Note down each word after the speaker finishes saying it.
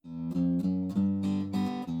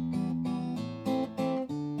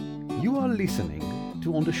You are listening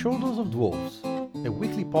to On the Shoulders of Dwarves, a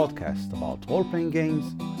weekly podcast about role-playing games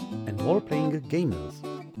and role-playing gamers.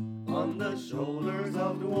 On the Shoulders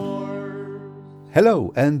of Dwarves.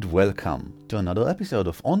 Hello and welcome to another episode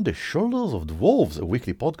of On the Shoulders of Dwarves, a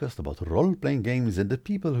weekly podcast about role-playing games and the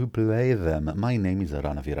people who play them. My name is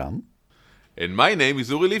Eran Aviram. And my name is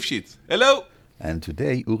Uri Lifshitz. Hello! And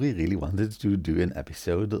today Uri really wanted to do an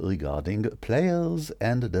episode regarding players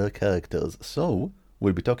and their characters. So,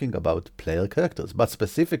 we'll be talking about player characters, but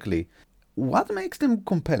specifically, what makes them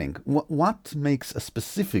compelling? What makes a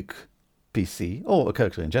specific PC, or a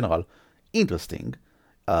character in general, interesting,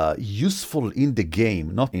 useful in the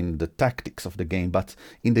game, not in the tactics of the game, but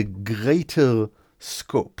in the greater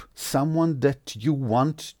scope. Someone that you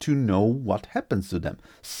want to know what happens to them.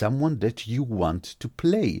 Someone that you want to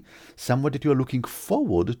play. Someone that you are looking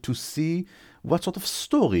forward to see what sort of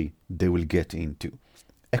story they will get into.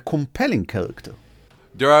 A compelling character.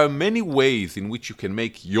 There are many ways in which you can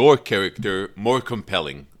make your character more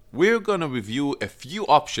compelling. We're gonna review a few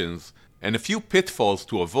options and a few pitfalls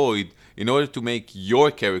to avoid in order to make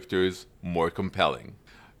your characters more compelling.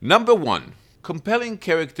 Number 1. Compelling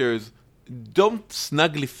characters don't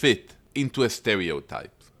snugly fit into a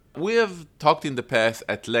stereotype. We have talked in the past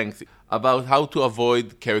at length about how to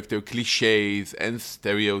avoid character cliches and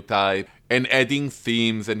stereotypes and adding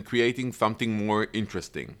themes and creating something more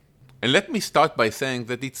interesting. And let me start by saying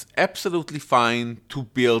that it's absolutely fine to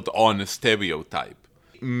build on a stereotype.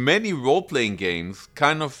 Many role-playing games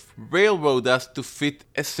kind of railroad us to fit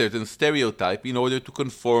a certain stereotype in order to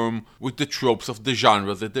conform with the tropes of the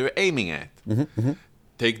genre that they're aiming at.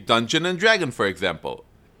 Take Dungeons and Dragons, for example.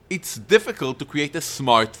 It's difficult to create a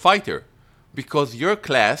smart fighter because your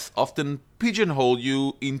class often pigeonhole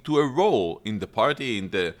you into a role in the party, in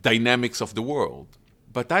the dynamics of the world.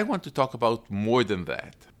 But I want to talk about more than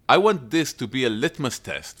that. I want this to be a litmus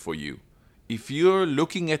test for you. If you're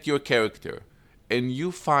looking at your character and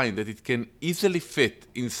you find that it can easily fit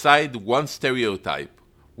inside one stereotype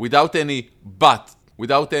without any but,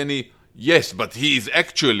 without any yes, but he is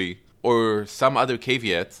actually, or some other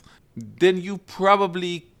caveats, then you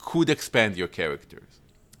probably could expand your characters.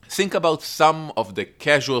 Think about some of the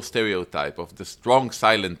casual stereotype of the strong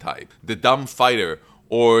silent type, the dumb fighter,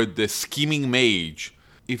 or the scheming mage.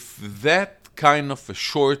 If that kind of a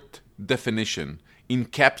short definition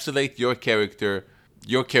encapsulate your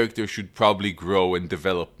character should probably grow and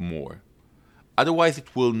develop more. Otherwise,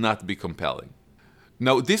 it will not be compelling.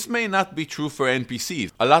 Now, this may not be true for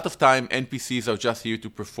NPCs. A lot of time, NPCs are just here to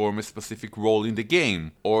perform a specific role in the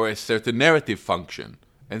game, or a certain narrative function,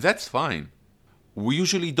 and that's fine. We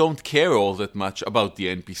usually don't care all that much about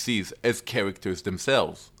the NPCs as characters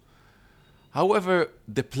themselves. However,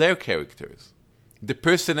 the player characters, the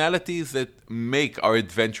personalities that make our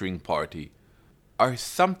adventuring party, are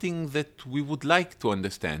something that we would like to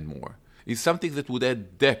understand more. It's something that would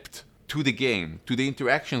add depth to the game, to the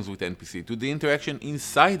interactions with NPC, to the interaction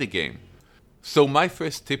inside the game. So my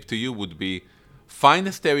first tip to you would be, find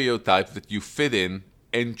a stereotype that you fit in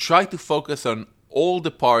and try to focus on all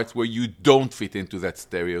the parts where you don't fit into that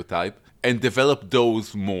stereotype and develop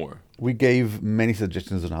those more. We gave many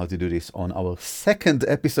suggestions on how to do this on our second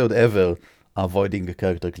episode ever, Avoiding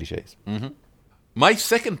Character Cliches. My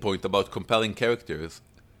second point about compelling characters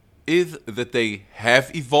is that they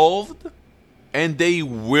have evolved and they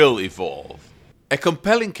will evolve. A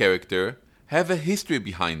compelling character have a history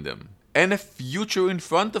behind them and a future in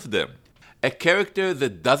front of them. A character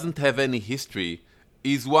that doesn't have any history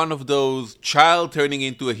is one of those child turning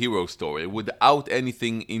into a hero story without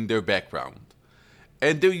anything in their background.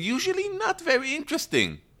 And they're usually not very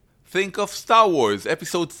interesting. Think of Star Wars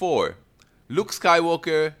Episode 4. Luke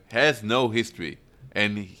Skywalker has no history,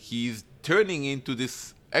 and he's turning into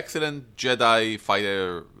this excellent Jedi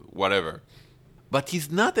fighter, whatever. But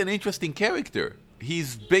he's not an interesting character.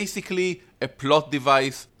 He's basically a plot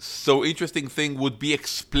device, so interesting thing would be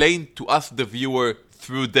explained to us, the viewer,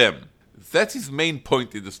 through them. That's his main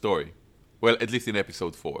point in the story. Well, at least in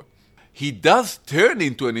Episode 4. He does turn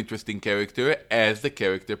into an interesting character as the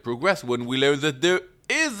character progresses, when we learn that there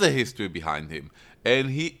is a history behind him,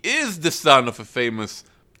 and he is the son of a famous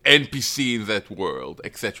NPC in that world,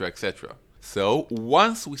 etc., etc. So,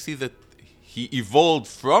 once we see that he evolved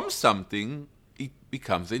from something, it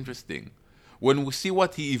becomes interesting. When we see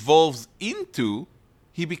what he evolves into,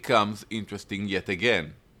 he becomes interesting yet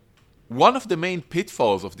again. One of the main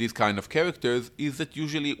pitfalls of these kind of characters is that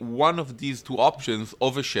usually one of these two options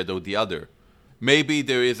overshadow the other. Maybe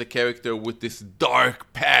there is a character with this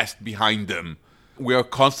dark past behind them. We are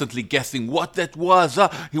constantly guessing what that was.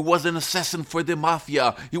 He was an assassin for the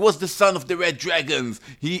mafia. He was the son of the Red Dragons.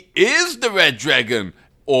 He is the Red Dragon.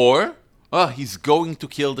 Or Oh, he's going to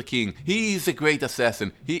kill the king. He is a great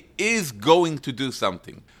assassin. He is going to do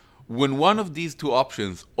something. When one of these two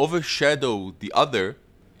options overshadow the other,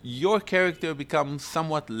 your character becomes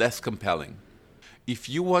somewhat less compelling. If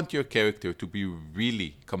you want your character to be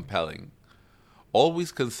really compelling,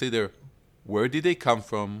 always consider where did they come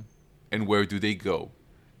from and where do they go.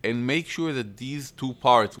 And make sure that these two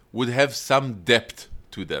parts would have some depth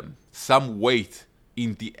to them, some weight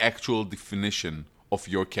in the actual definition of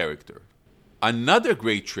your character. Another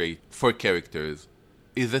great trait for characters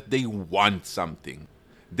is that they want something.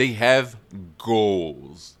 They have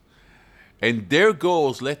goals. And their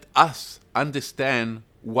goals let us understand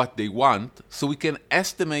what they want so we can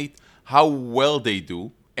estimate how well they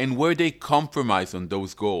do and where they compromise on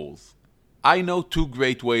those goals. I know two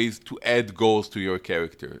great ways to add goals to your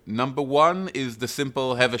character. Number one is the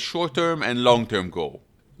simple have a short-term and long-term goal.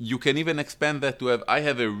 You can even expand that to have, I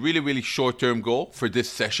have a really short-term goal for this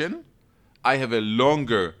session. I have a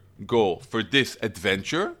longer goal for this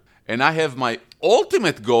adventure. And I have my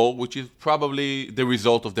ultimate goal, which is probably the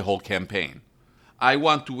result of the whole campaign. I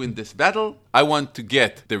want to win this battle. I want to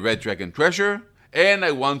get the Red Dragon treasure. And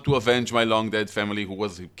I want to avenge my long-dead family who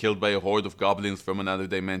was killed by a horde of goblins from another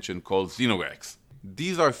dimension called Xenorex.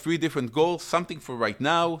 These are three different goals, something for right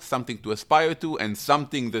now, something to aspire to, and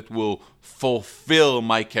something that will fulfill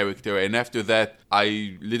my character. And after that,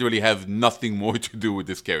 I literally have nothing more to do with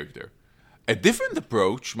this character. A different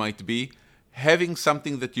approach might be having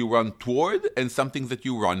something that you run toward and something that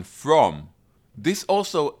you run from. This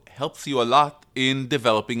also helps you a lot in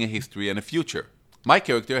developing a history and a future. My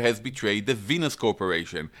character has betrayed the Venus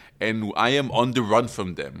Corporation, and I am on the run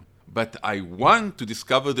from them. But I want to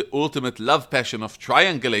discover the ultimate love passion of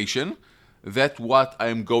triangulation. That's what I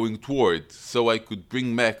am going toward, so I could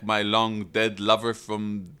bring back my long-dead lover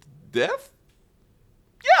from death?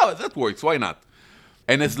 Yeah, that works, why not?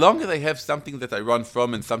 And as long as I have something that I run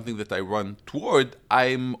from and something that I run toward,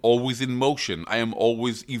 I'm always in motion. I am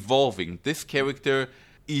always evolving. This character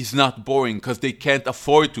is not boring because they can't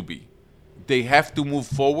afford to be. They have to move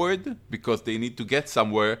forward because they need to get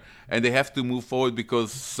somewhere, and they have to move forward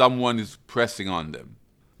because someone is pressing on them.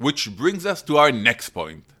 Which brings us to our next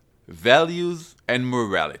point, values and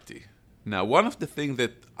morality. Now, one of the things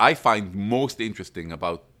that I find most interesting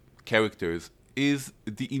about characters is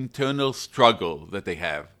the internal struggle that they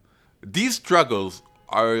have. These struggles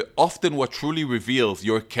are often what truly reveals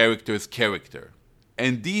your character's character.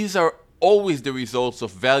 And these are always the results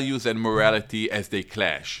of values and morality as they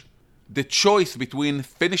clash. The choice between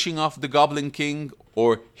finishing off the Goblin King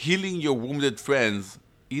or healing your wounded friends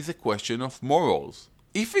is a question of morals.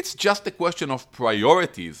 If it's just a question of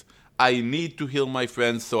priorities, I need to heal my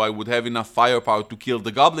friends so I would have enough firepower to kill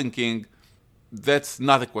the Goblin King, that's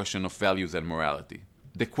not a question of values and morality.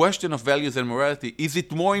 The question of values and morality, is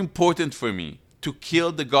it more important for me to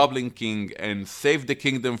kill the Goblin King and save the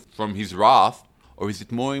kingdom from his wrath, or is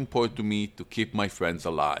it more important to me to keep my friends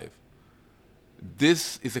alive?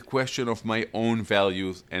 This is a question of my own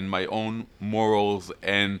values and my own morals,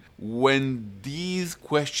 and when these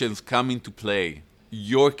questions come into play,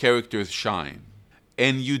 your characters shine.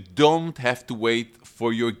 And you don't have to wait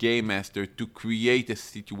for your game master to create a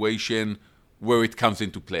situation where it comes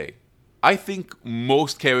into play. I think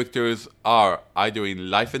most characters are either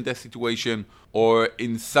in life and death situation or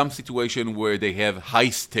in some situation where they have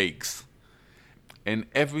high stakes. And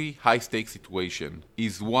every high stakes situation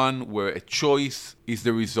is one where a choice is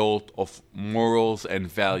the result of morals and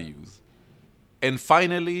values. And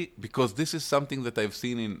finally, because this is something that I've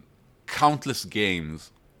seen in countless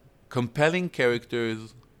games, compelling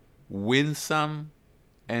characters win some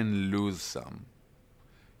and lose some.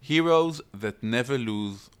 Heroes that never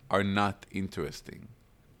lose are not interesting.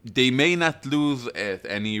 They may not lose at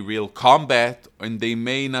any real combat, and they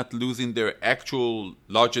may not lose in their actual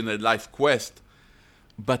larger-than-life quest,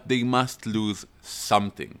 but they must lose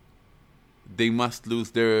something. They must lose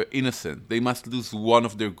their innocence. They must lose one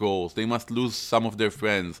of their goals. They must lose some of their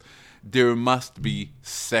friends. There must be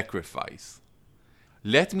sacrifice.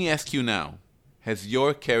 Let me ask you now, has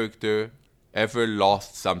your character ever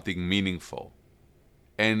lost something meaningful?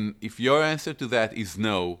 And if your answer to that is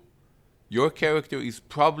no, your character is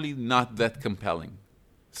probably not that compelling.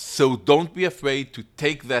 So don't be afraid to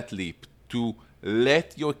take that leap, to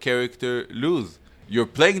let your character lose. You're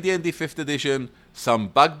playing D&D 5th edition, some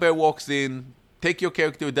bugbear walks in, take your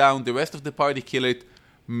character down, the rest of the party kill it,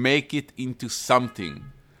 make it into something.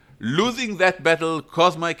 Losing that battle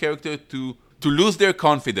caused my character to lose their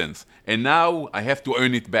confidence, and now I have to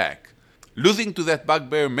earn it back. Losing to that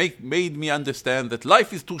bugbear made me understand that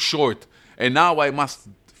life is too short, and now I must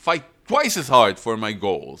fight twice as hard for my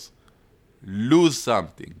goals. Lose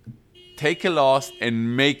something. take a loss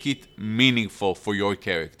and make it meaningful for your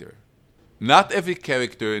character. Not every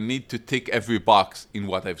character needs to tick every box in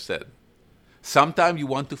what I've said. Sometimes you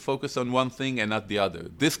want to focus on one thing and not the other.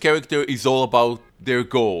 This character is all about their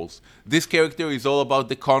goals. This character is all about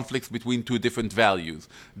the conflicts between two different values.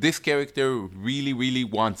 This character really, really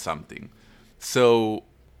wants something. So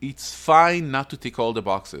it's fine not to tick all the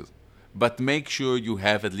boxes, but make sure you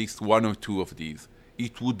have at least one or two of these.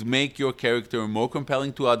 It would make your character more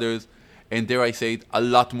compelling to others, and dare I say it, a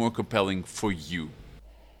lot more compelling for you.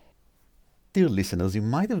 Dear listeners, you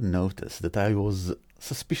might have noticed that I was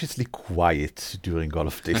suspiciously quiet during all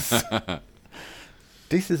of this.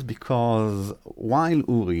 This is because while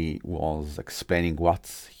Uri was explaining what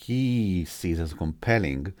he sees as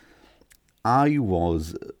compelling, I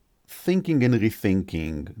was thinking and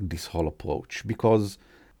rethinking this whole approach, because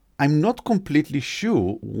I'm not completely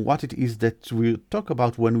sure what it is that we talk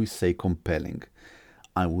about when we say compelling.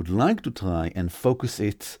 I would like to try and focus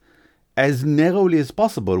it as narrowly as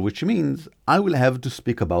possible, which means I will have to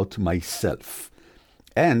speak about myself.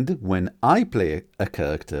 And when I play a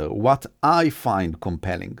character, what I find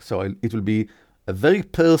compelling. So it will be a very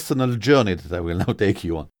personal journey that I will now take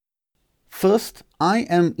you on. First, I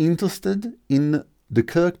am interested in the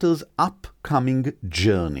character's upcoming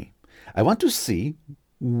journey. I want to see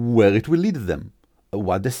where it will lead them.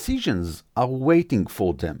 What decisions are waiting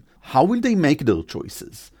for them? How will they make their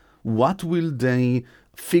choices? What will they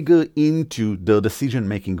figure into their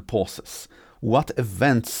decision-making process? What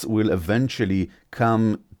events will eventually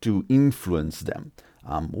come to influence them?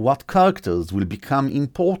 What characters will become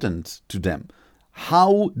important to them?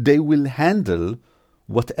 How they will handle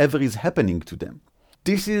whatever is happening to them.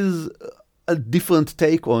 This is a different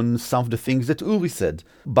take on some of the things that Uri said,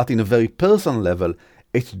 but in a very personal level,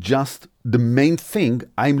 it's just the main thing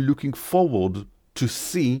I'm looking forward to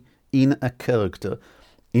see in a character.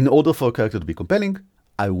 In order for a character to be compelling,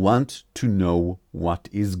 I want to know what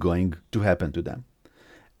is going to happen to them.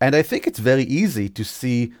 And I think it's very easy to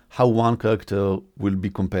see how one character will be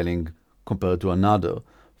compelling compared to another.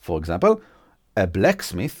 For example, a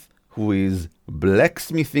blacksmith who is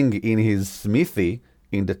blacksmithing in his smithy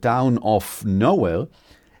in the town of nowhere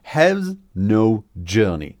has no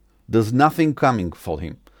journey. There's nothing coming for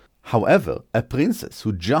him. However, a princess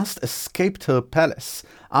who just escaped her palace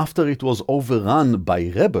after it was overrun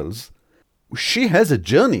by rebels, she has a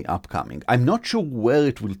journey upcoming. I'm not sure where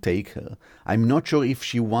it will take her. I'm not sure if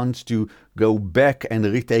she wants to go back and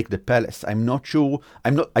retake the palace. I'm not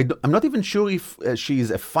even sure if she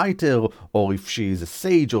is a fighter or if she is a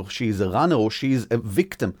sage or she is a runner or she is a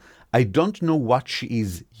victim. I don't know what she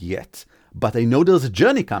is yet, but I know there's a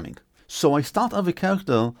journey coming. So I start every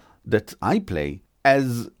character that I play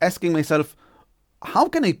as asking myself, how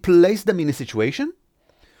can I place them in a situation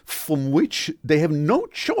from which they have no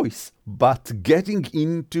choice but getting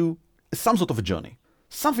into some sort of a journey?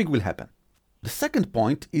 Something will happen. The second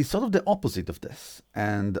point is sort of the opposite of this,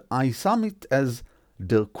 and I sum it as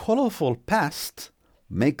their colorful past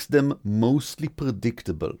makes them mostly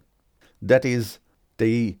predictable. That is,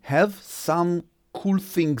 they have some cool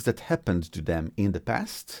things that happened to them in the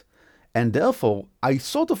past, and therefore I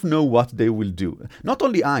sort of know what they will do. Not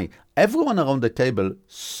only I, everyone around the table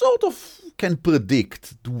sort of can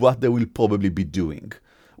predict what they will probably be doing.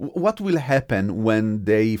 What will happen when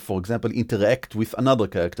they, for example, interact with another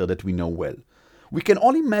character that we know well? We can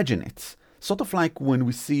all imagine it, sort of like when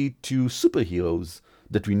we see two superheroes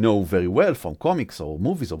that we know very well from comics or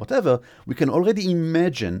movies or whatever. We can already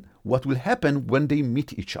imagine what will happen when they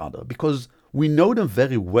meet each other, because we know them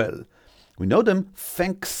very well. We know them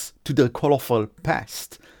thanks to their colorful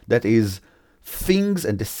past. That is, things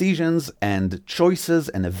and decisions and choices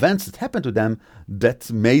and events that happened to them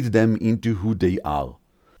that made them into who they are.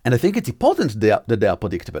 And I think it's important that they are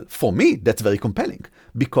predictable. For me, that's very compelling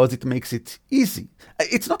because it makes it easy.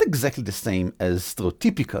 It's not exactly the same as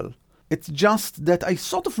stereotypical. It's just that I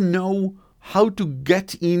sort of know how to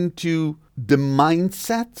get into the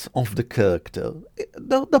mindset of the character.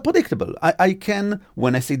 They're predictable. I can,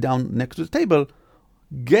 when I sit down next to the table,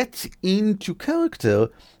 get into character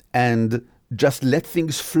and just let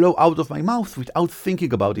things flow out of my mouth without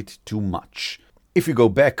thinking about it too much. If you go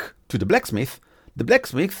back to the blacksmith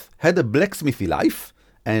had a blacksmithy life,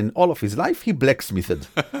 and all of his life he blacksmithed.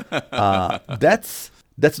 That's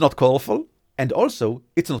not colorful, and also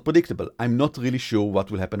it's not predictable. I'm not really sure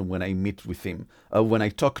what will happen when I meet with him, when I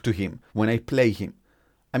talk to him, when I play him.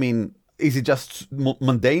 I mean, is it just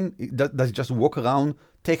mundane? Does he just walk around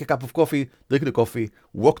take a cup of coffee, drink the coffee,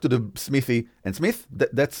 walk to the smithy, and smith.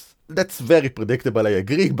 That's very predictable, I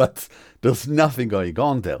agree, but there's nothing going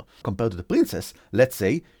on there. Compared to the princess, let's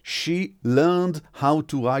say she learned how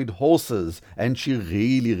to ride horses, and she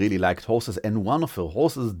really, really liked horses, and one of her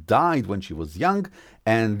horses died when she was young,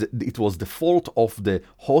 and it was the fault of the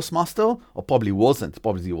horsemaster, or probably wasn't,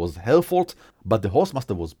 probably it was her fault, but the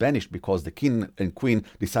horsemaster was banished because the king and queen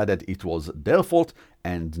decided it was their fault,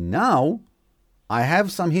 and now I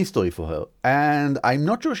have some history for her, and I'm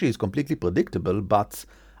not sure she is completely predictable, but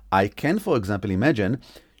I can, for example, imagine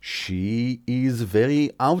she is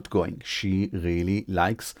very outgoing. She really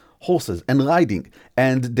likes horses and riding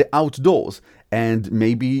and the outdoors, and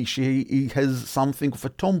maybe she has something of a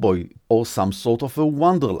tomboy or some sort of a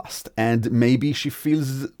wanderlust, and maybe she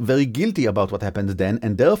feels very guilty about what happened then,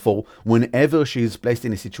 and therefore whenever she is placed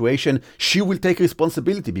in a situation she will take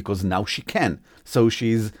responsibility because now she can. So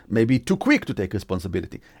she's maybe too quick to take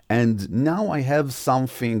responsibility, and now I have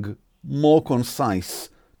something more concise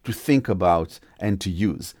to think about and to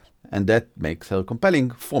use, and that makes her compelling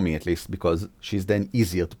for me, at least, because she's then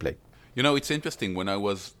easier to play. You know, it's interesting. When I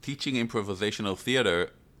was teaching improvisational theater,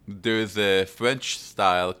 there's a French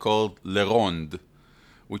style called Le Ronde,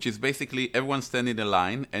 which is basically everyone standing in a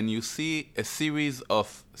line, and you see a series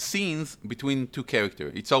of scenes between two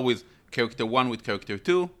characters. It's always character 1 with character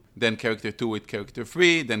 2, then character 2 with character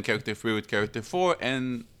 3, then character 3 with character 4,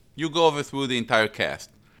 and you go over through the entire cast.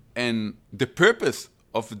 And the purpose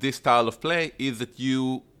of this style of play is that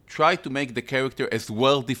you try to make the character as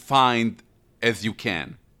well defined as you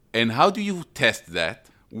can. And how do you test that?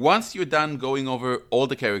 Once you're done going over all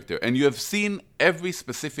the character and you have seen every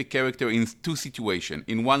specific character in two situations,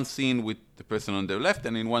 in one scene with the person on the left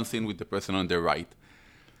and in one scene with the person on the right,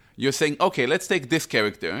 you're saying, okay, let's take this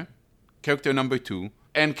character, character number 2,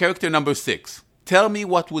 and character number 6. Tell me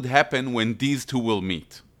what would happen when these two will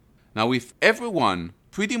meet. Now, if everyone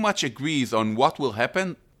pretty much agrees on what will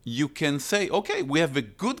happen, you can say, okay, we have a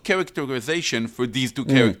good characterization for these two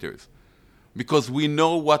characters. Because we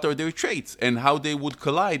know what are their traits and how they would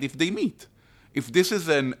collide if they meet. If this is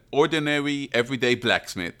an ordinary, everyday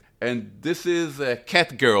blacksmith, and this is a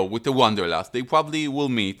cat girl with a wanderlust, they probably will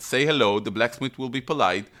meet, say hello, the blacksmith will be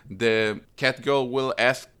polite, the cat girl will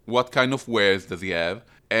ask what kind of wares does he have,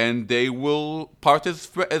 and they will part as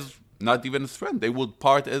not even as friend, they would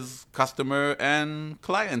part as customer and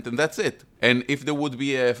client, and that's it. And if there would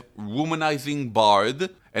be a womanizing bard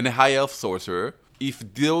and a high elf sorcerer, if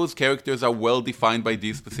those characters are well defined by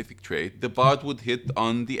these specific traits, the bard would hit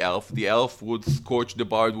on the elf would scorch the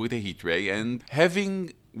bard with a heat ray, and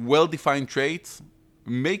having well defined traits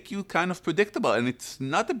make you kind of predictable, and it's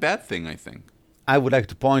not a bad thing, I think. I would like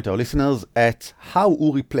to point our listeners at how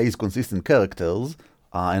Uri plays consistent characters,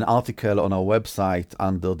 an article on our website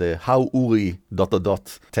under the How Uri ...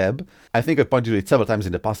 tab. I think I pointed to it several times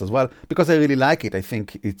in the past as well, because I really like it. I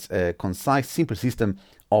think it's a concise, simple system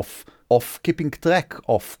of keeping track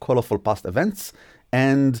of colorful past events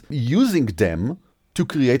and using them to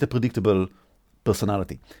create a predictable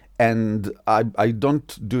personality. And I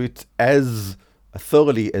don't do it as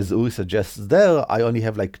thoroughly as Uri suggests there. I only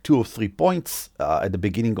have like 2 or 3 points at the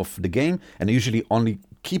beginning of the game, and I usually only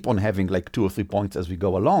keep on having like 2 or 3 points as we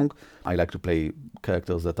go along. I like to play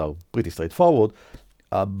characters that are pretty straightforward,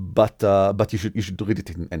 but you should read it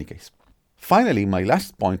in any case. Finally, my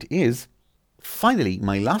last point,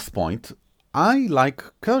 I like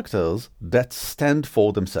characters that stand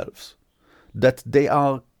for themselves, that they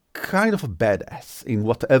are kind of a badass in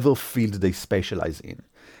whatever field they specialize in.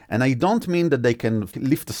 And I don't mean that they can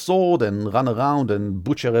lift a sword and run around and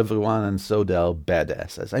butcher everyone and so they are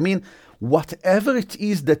badasses. I mean, whatever it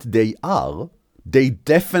is that they are, they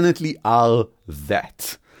definitely are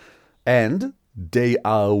that. And they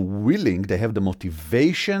are willing, they have the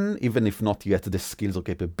motivation, even if not yet the skills or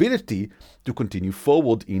capability, to continue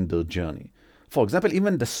forward in their journey. For example,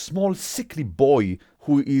 even the small sickly boy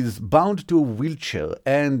who is bound to a wheelchair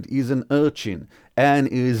and is an urchin and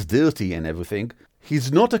is dirty and everything,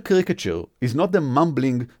 he's not a caricature. He's not the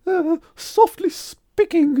mumbling, softly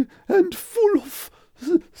speaking and full of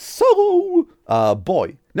sorrow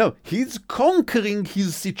boy. No, he's conquering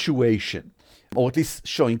his situation, or at least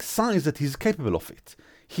showing signs that he's capable of it.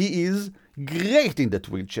 He is great in that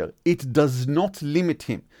wheelchair. It does not limit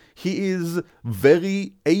him. He is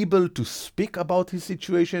very able to speak about his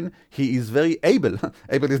situation. He is very able.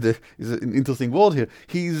 Able is an interesting word here.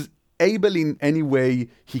 He is able in any way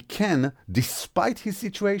he can, despite his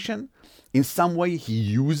situation. In some way, he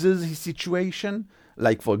uses his situation.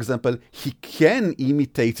 Like, for example, he can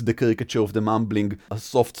imitate the caricature of the mumbling,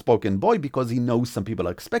 soft-spoken boy because he knows some people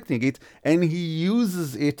are expecting it, and he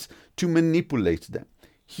uses it to manipulate them.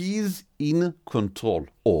 he's in control.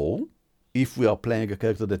 Or if we are playing a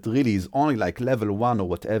character that really is only like level 1 or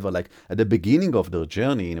whatever, like at the beginning of their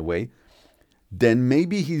journey in a way, then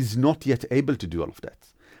maybe he's not yet able to do all of that.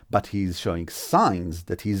 But he's showing signs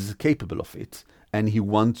that he's capable of it, and he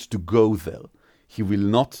wants to go there. He will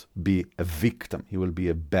not be a victim. He will be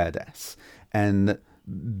a badass. And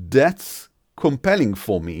that's compelling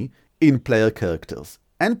for me in player characters.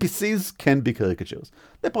 NPCs can be caricatures.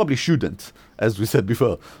 They probably shouldn't, as we said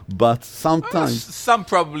before. But sometimes... Some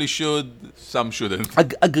probably should, some shouldn't.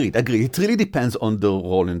 Agreed. It really depends on the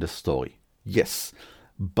role in the story. Yes.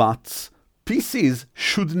 But PCs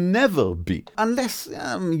should never be. Unless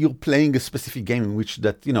you're playing a specific game in which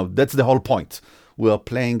that's the whole point. We are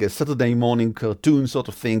playing a Saturday morning cartoon sort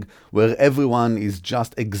of thing where everyone is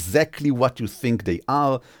just exactly what you think they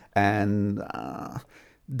are, and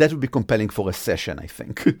that would be compelling for a session, I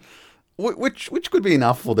think, which could be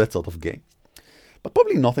enough for that sort of game, but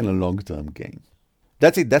probably not in a long-term game.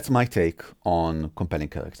 That's it. That's my take on compelling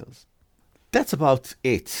characters. That's about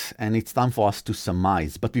it, and it's time for us to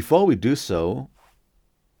surmise. But before we do so,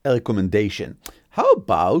 a recommendation. How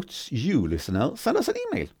about you, listener, send us an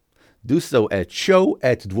email? Do so at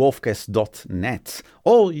show@dwarfcast.net,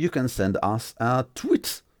 or you can send us a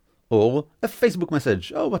tweet or a Facebook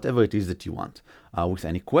message, or whatever it is that you want, with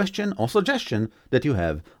any question or suggestion that you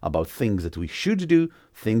have about things that we should do,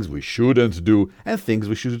 things we shouldn't do, and things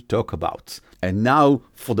we should talk about. And now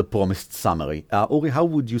for the promised summary. Uri, how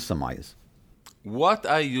would you summarize? What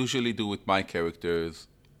I usually do with my characters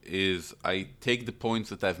is I take the points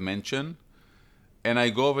that I've mentioned and I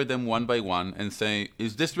go over them one by one and say,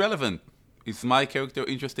 is this relevant? Is my character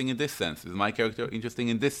interesting in this sense? Is my character interesting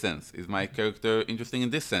in this sense? Is my character interesting in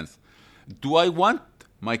this sense? Do I want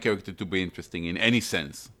my character to be interesting in any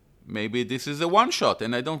sense? Maybe this is a one-shot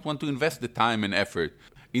and I don't want to invest the time and effort.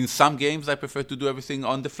 In some games, I prefer to do everything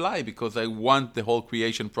on the fly because I want the whole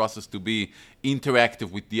creation process to be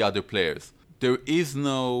interactive with the other players. There is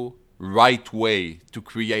no right way to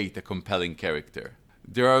create a compelling character.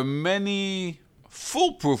 There are many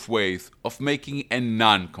foolproof ways of making a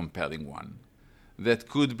non-compelling one. That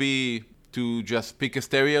could be to just pick a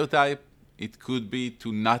stereotype. It could be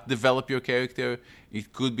to not develop your character.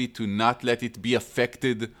 It could be to not let it be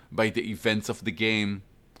affected by the events of the game.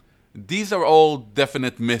 These are all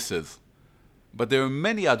definite misses. But there are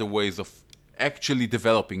many other ways of actually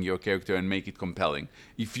developing your character and make it compelling.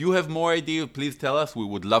 If you have more ideas, please tell us. We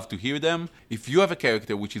would love to hear them. If you have a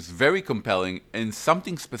character which is very compelling and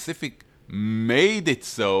something specific made it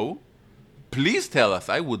so, please tell us.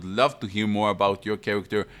 I would love to hear more about your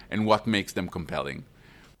character and what makes them compelling.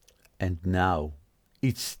 And now,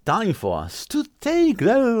 it's time for us to take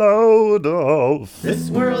the load off. This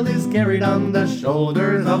world is carried on the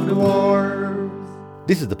shoulders of dwarves.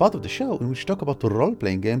 This is the part of the show in which we talk about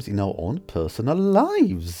role-playing games in our own personal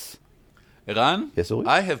lives. Eran, Yes, Uri?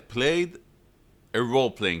 I have played a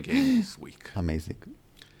role-playing game this week. Amazing.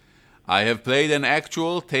 I have played an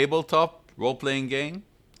actual tabletop role-playing game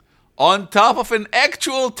on top of an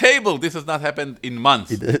actual table. This has not happened in months.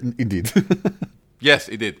 Indeed. Yes,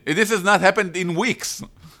 it did. This has not happened in weeks.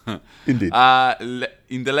 Indeed.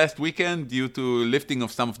 In the last weekend, due to lifting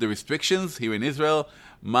of some of the restrictions here in Israel,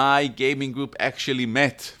 my gaming group actually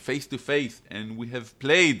met face-to-face, and we have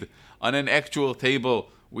played on an actual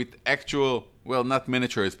table with actual, well, not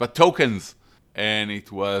miniatures, but tokens. And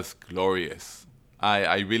it was glorious.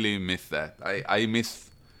 I really miss that. I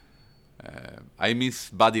miss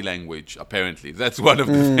body language, apparently. That's one of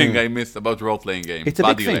the things I miss about role-playing games. It's a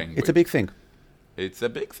body big thing. language. It's a big thing. It's a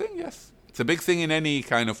big thing, yes. It's a big thing in any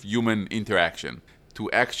kind of human interaction.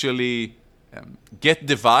 To actually get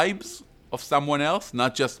the vibes of someone else,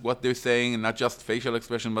 not just what they're saying and not just facial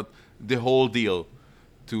expression, but the whole deal.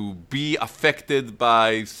 To be affected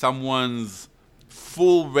by someone's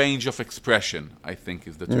full range of expression, I think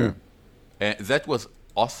is the term. That was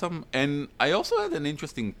awesome. And I also had an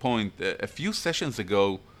interesting point. A few sessions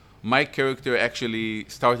ago, my character actually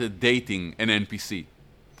started dating an NPC.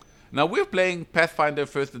 Now, we're playing Pathfinder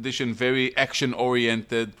 1st Edition, very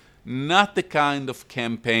action-oriented, not the kind of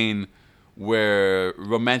campaign where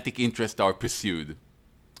romantic interests are pursued.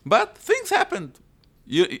 But things happened.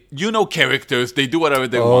 You know characters, they do whatever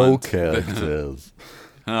they want. Characters.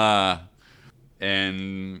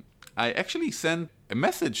 And I actually sent a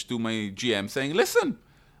message to my GM saying, listen,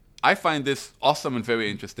 I find this awesome and very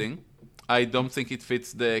interesting. I don't think it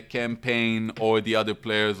fits the campaign or the other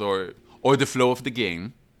players or the flow of the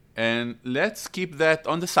game. And let's keep that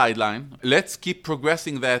on the sideline. Let's keep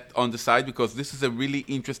progressing that on the side because this is a really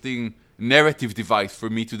interesting narrative device for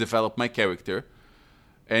me to develop my character.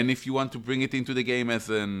 And if you want to bring it into the game as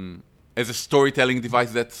an as a storytelling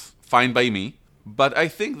device, that's fine by me. But I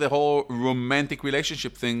think the whole romantic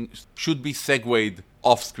relationship thing should be segued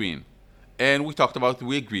off screen. And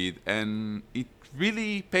we agreed, and it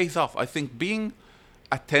really pays off. I think being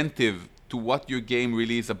attentive to what your game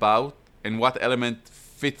really is about and what element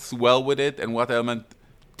fits well with it and what element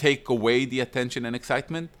take away the attention and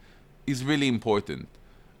excitement is really important.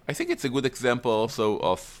 I think it's a good example also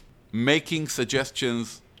of making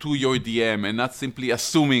suggestions to your DM and not simply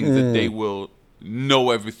assuming that they will know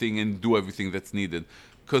everything and do everything that's needed.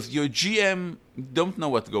 Because your GM don't know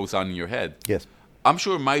what goes on in your head. Yes. I'm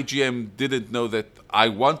sure my GM didn't know that I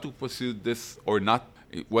want to pursue this or not,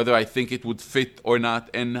 whether I think it would fit or not,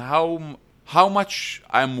 and how much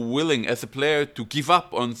I'm willing as a player to give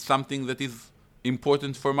up on something that is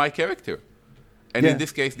important for my character. And in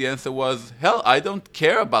this case, the answer was, hell, I don't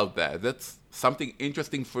care about that. That's something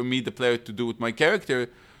interesting for me, the player, to do with my character,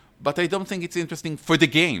 but I don't think it's interesting for the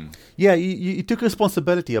game. Yeah, you took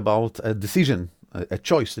responsibility about a decision, a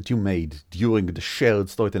choice that you made during the shared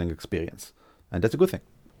storytelling experience. And that's a good thing.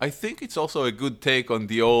 I think it's also a good take on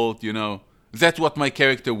the old, that's what my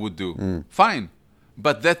character would do. Fine.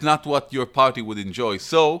 But that's not what your party would enjoy.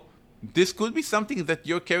 So this could be something that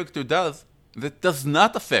your character does that does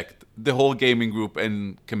not affect the whole gaming group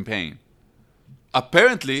and campaign.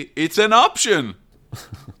 Apparently, it's an option.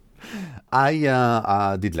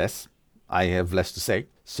 I did less. I have less to say.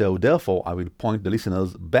 So therefore, I will point the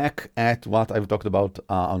listeners back at what I've talked about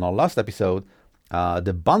on our last episode,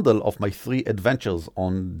 the bundle of my 3 adventures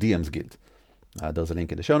on DM's Guild. There's a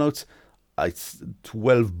link in the show notes. It's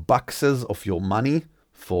 $12 of your money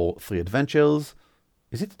for 3 adventures.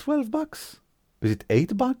 Is it $12? Is it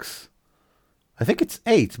 $8? I think it's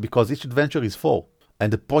 8 because each adventure is 4.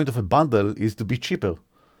 And the point of a bundle is to be cheaper.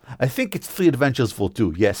 I think it's 3 adventures for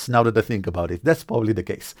 2. Yes, now that I think about it, that's probably the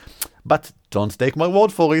case. But don't take my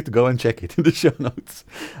word for it. Go and check it in the show notes.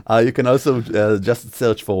 You can also just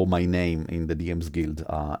search for my name in the DM's Guild,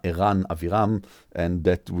 Eran Aviram, and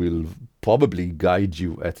that will probably guide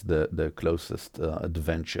you at the closest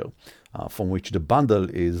adventure, from which the bundle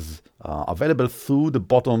is available through the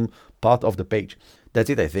bottom part of the page. That's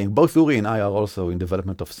it, I think. Both Uri and I are also in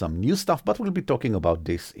development of some new stuff, but we'll be talking about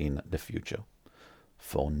this in the future.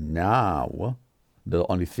 For now, the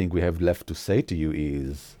only thing we have left to say to you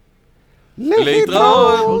is...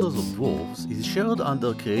 להתראות! Shoulders of Dwarves is shared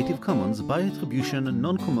under Creative Commons by attribution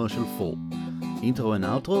non-commercial 4. Intro and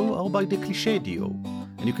outro are by the Cliché Duo,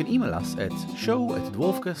 and you can email us at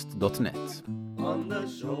show@dwarfcast.net. On the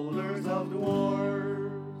shoulders of dwarves.